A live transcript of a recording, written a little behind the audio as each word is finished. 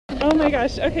Oh my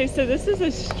gosh. Okay, so this is a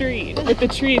street with the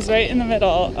trees right in the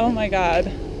middle. Oh my god.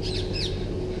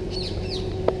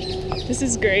 This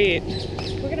is great.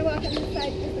 We're gonna walk on this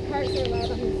side because the cars are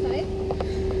allowed on this side.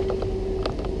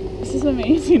 This is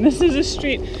amazing. This is a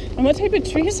street. And what type of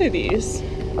trees are these?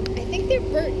 I think they're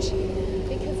birch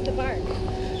because of the bark.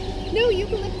 No,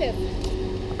 eucalyptus.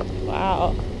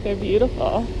 Wow, they're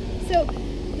beautiful. So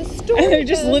the story And they're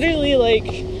just goes, literally like,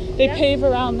 they Yep. pave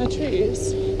around the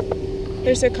trees.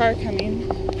 There's a car coming.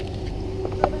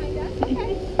 Oh, behind us?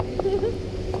 Okay.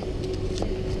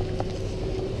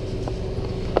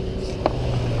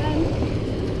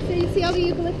 So you see all the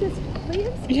eucalyptus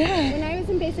leaves? Yeah. When I was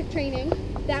in basic training,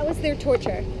 that was their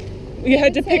torture. We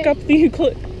had to pick up the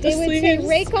eucalyptus They would say, leaves.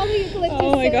 rake all the eucalyptus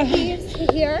Oh my God. leaves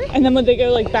here. And then would they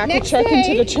go like back Next a truck into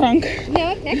day- the trunk?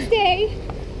 No, next day,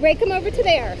 rake them over to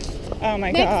there. Oh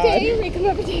my Next god. day, rake them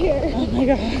over to here. Oh my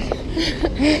god.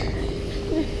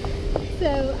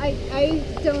 So I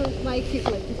don't like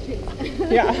eucalyptus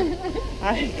trees. Yeah.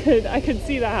 I could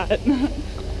see that.